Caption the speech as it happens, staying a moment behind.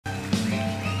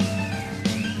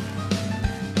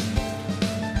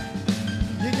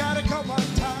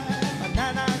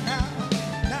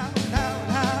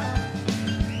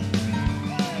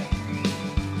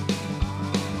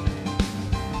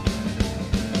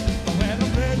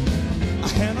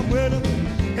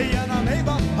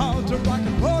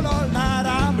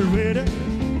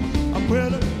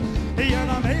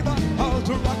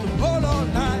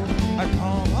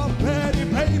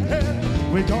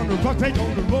clock, they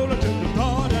gonna roll until the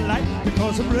dawn of light,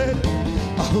 because I'm ready.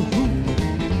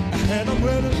 And I'm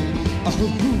ready. I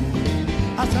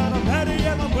said I'm ready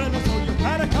and I'm ready, so you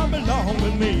better come along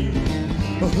with me.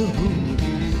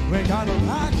 We gotta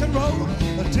rock and roll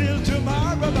until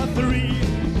tomorrow about 3.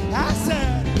 I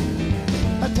said,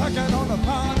 I'm talking on the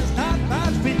phone, it's not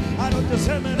my speed. I don't just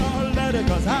send me no letter,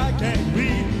 cause I can't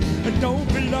read. Don't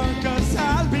be long, cause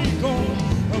I'll be gone.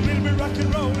 We'll be rock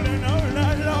and rolling all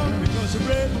night long, because I'm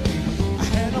ready,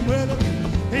 and I'm ready,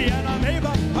 and I'm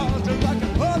able to rock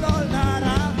and roll all night.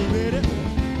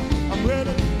 I'm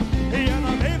ready, and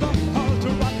I'm able to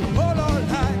rock and roll all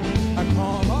night. I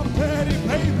call my pretty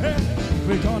baby,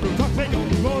 we're gonna rock, we're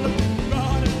gonna roll it,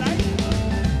 all night.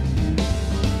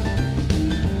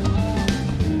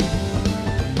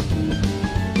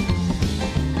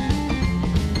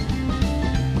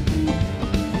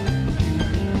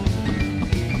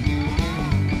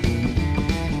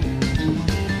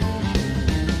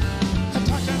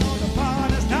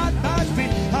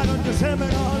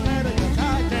 Seven all night, cause I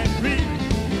can't breathe.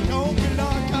 Don't be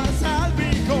long, cause I'll be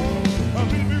gone. I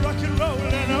will be rock and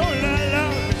rolling all night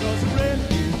long, because I'm ready,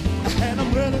 and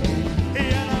I'm ready,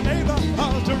 and I'm able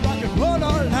to rock and roll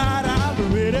all night.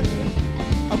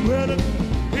 I'm ready,